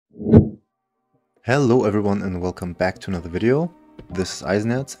Hello everyone and welcome back to another video. This is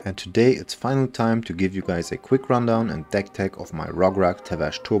Eisenherz and today it's finally time to give you guys a quick rundown and deck tech of my Rograkh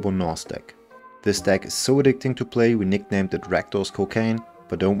Tevesh Turbo Norse deck. This deck is so addicting to play we nicknamed it Rakdos Cocaine,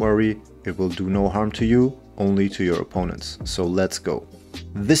 but don't worry, it will do no harm to you, only to your opponents, so let's go.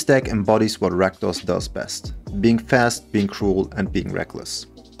 This deck embodies what Rakdos does best, being fast, being cruel and being reckless.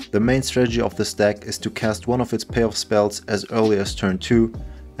 The main strategy of this deck is to cast one of its payoff spells as early as turn 2,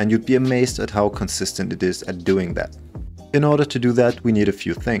 and you'd be amazed at how consistent it is at doing that. In order to do that, we need a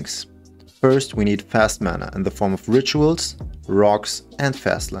few things. First, we need fast mana in the form of rituals, rocks and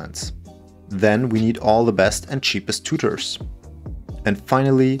fast lands. Then we need all the best and cheapest tutors. And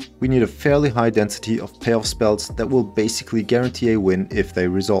finally, we need a fairly high density of payoff spells that will basically guarantee a win if they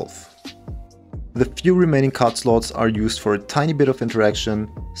resolve. The few remaining card slots are used for a tiny bit of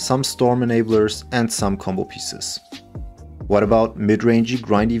interaction, some storm enablers and some combo pieces. What about mid-rangey,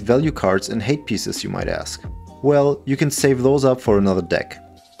 grindy value cards and hate pieces, you might ask? Well, you can save those up for another deck.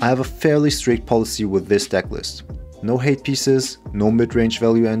 I have a fairly strict policy with this deck list. No hate pieces, no mid-range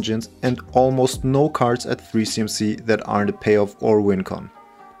value engines and almost no cards at 3 CMC that aren't a payoff or win con.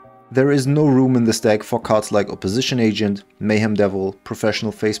 There is no room in this deck for cards like Opposition Agent, Mayhem Devil,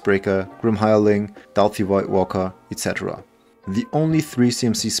 Professional Facebreaker, Grim Hireling, Doughty White Walker, etc. The only 3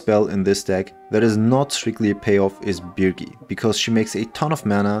 CMC spell in this deck that is not strictly a payoff is Birgi, because she makes a ton of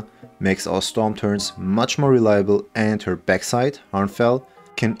mana, makes our storm turns much more reliable and her backside, Harnfell,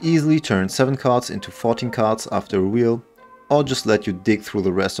 can easily turn 7 cards into 14 cards after a wheel, or just let you dig through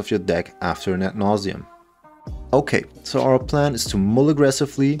the rest of your deck after an ad nauseam. Okay, so our plan is to mull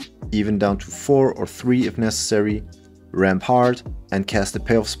aggressively, even down to 4 or 3 if necessary, ramp hard and cast a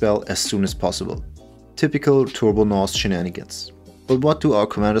payoff spell as soon as possible. Typical Turbo Norse shenanigans. But what do our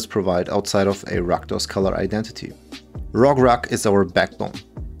commanders provide outside of a Rakdos color identity? Rograkh is our backbone.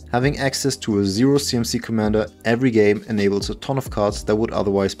 Having access to a 0 CMC commander every game enables a ton of cards that would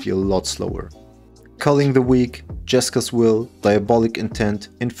otherwise be a lot slower. Culling the Weak, Jeska's Will, Diabolic Intent,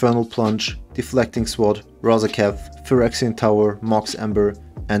 Infernal Plunge, Deflecting Sword, Rograkh, Phyrexian Tower, Mox Ember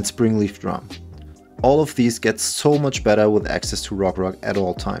and Springleaf Drum. All of these get so much better with access to Rograkh at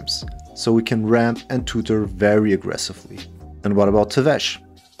all times, so we can ramp and tutor very aggressively. And what about Tevesh?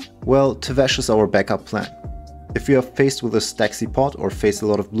 Well, Tevesh is our backup plan. If we are faced with a Staxy pot or face a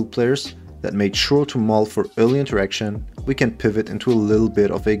lot of blue players that made sure to mull for early interaction, we can pivot into a little bit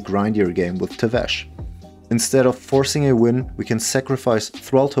of a grindier game with Tevesh. Instead of forcing a win, we can sacrifice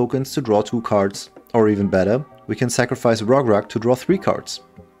Thrall tokens to draw 2 cards, or even better, we can sacrifice Rograkh to draw 3 cards.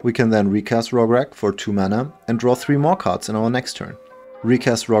 We can then recast Rograkh for 2 mana and draw 3 more cards in our next turn.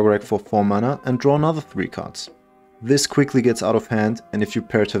 Recast Rograkh for 4 mana and draw another 3 cards. This quickly gets out of hand, and if you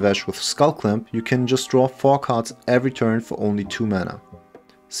pair Tevesh with Skullclamp, you can just draw 4 cards every turn for only 2 mana.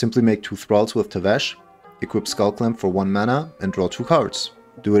 Simply make 2 Thralls with Tevesh, equip Skullclamp for 1 mana and draw 2 cards.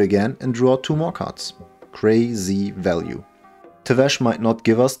 Do it again and draw 2 more cards. Crazy value. Tevesh might not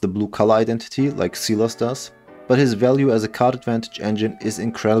give us the blue color identity like Silas does, but his value as a card advantage engine is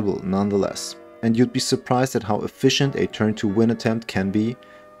incredible nonetheless. And you'd be surprised at how efficient a turn 2 win attempt can be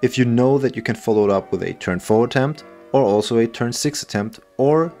if you know that you can follow it up with a turn 4 attempt or also a turn 6 attempt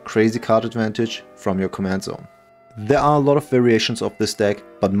or crazy card advantage from your command zone. There are a lot of variations of this deck,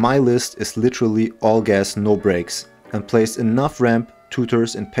 but my list is literally all gas no brakes and plays enough ramp,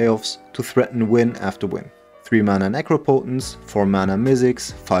 tutors and payoffs to threaten win after win. 3 mana Necropotence, 4 mana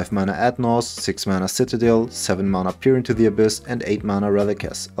Mizzix, 5 mana Adnos, 6 mana Citadel, 7 mana Peer into the Abyss and 8 mana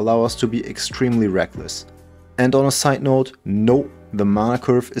Rograkh allow us to be extremely reckless. And on a side note, no, the mana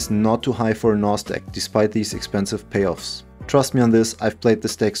curve is not too high for a Norse deck despite these expensive payoffs. Trust me on this, I've played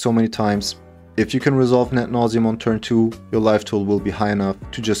this deck so many times. If you can resolve ad nauseam on turn 2, your life total will be high enough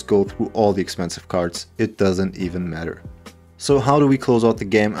to just go through all the expensive cards, it doesn't even matter. So how do we close out the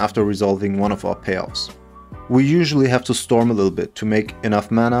game after resolving one of our payoffs? We usually have to storm a little bit to make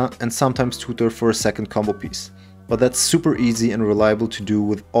enough mana and sometimes tutor for a second combo piece, but that's super easy and reliable to do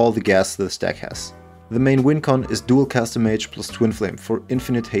with all the gas this deck has. The main win con is Dual Caster Mage plus Twin Flame for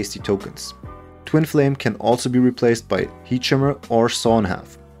infinite hasty tokens. Twin Flame can also be replaced by Heat Shimmer or Saw in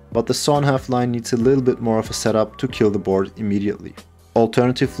Half, but the Saw in Half line needs a little bit more of a setup to kill the board immediately.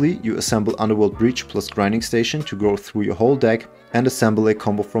 Alternatively, you assemble Underworld Breach plus Grinding Station to go through your whole deck and assemble a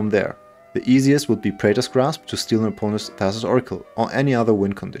combo from there. The easiest would be Praetor's Grasp to steal an opponent's Thassa's Oracle or any other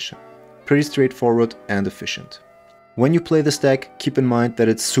win condition. Pretty straightforward and efficient. When you play this deck, keep in mind that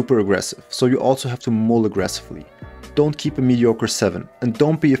it's super aggressive, so you also have to mull aggressively. Don't keep a mediocre 7 and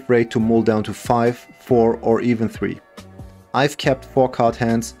don't be afraid to mull down to 5, 4 or even 3. I've kept 4 card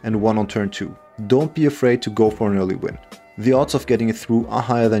hands and 1 on turn 2. Don't be afraid to go for an early win. The odds of getting it through are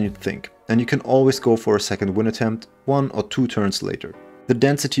higher than you'd think, and you can always go for a second win attempt 1 or 2 turns later. The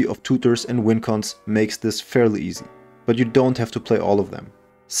density of tutors and win cons makes this fairly easy, but you don't have to play all of them.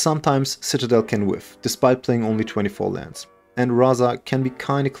 Sometimes Citadel can whiff, despite playing only 24 lands, and Raza can be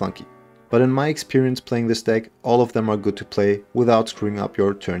kinda clunky. But in my experience playing this deck, all of them are good to play without screwing up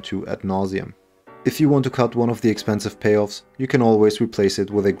your turn 2 ad nauseam. If you want to cut one of the expensive payoffs, you can always replace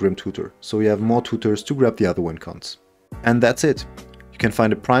it with a Grim Tutor, so you have more tutors to grab the other win cons. And that's it. You can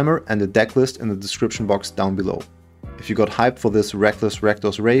find a primer and a deck list in the description box down below. If you got hyped for this Reckless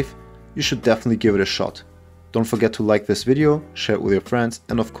Rakdos rave, you should definitely give it a shot. Don't forget to like this video, share it with your friends,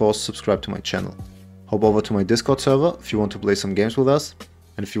 and of course subscribe to my channel. Hop over to my Discord server if you want to play some games with us,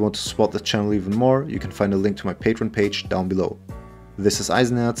 and if you want to support the channel even more, you can find a link to my Patreon page down below. This is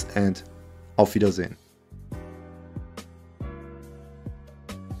Eisenherz and Auf Wiedersehen.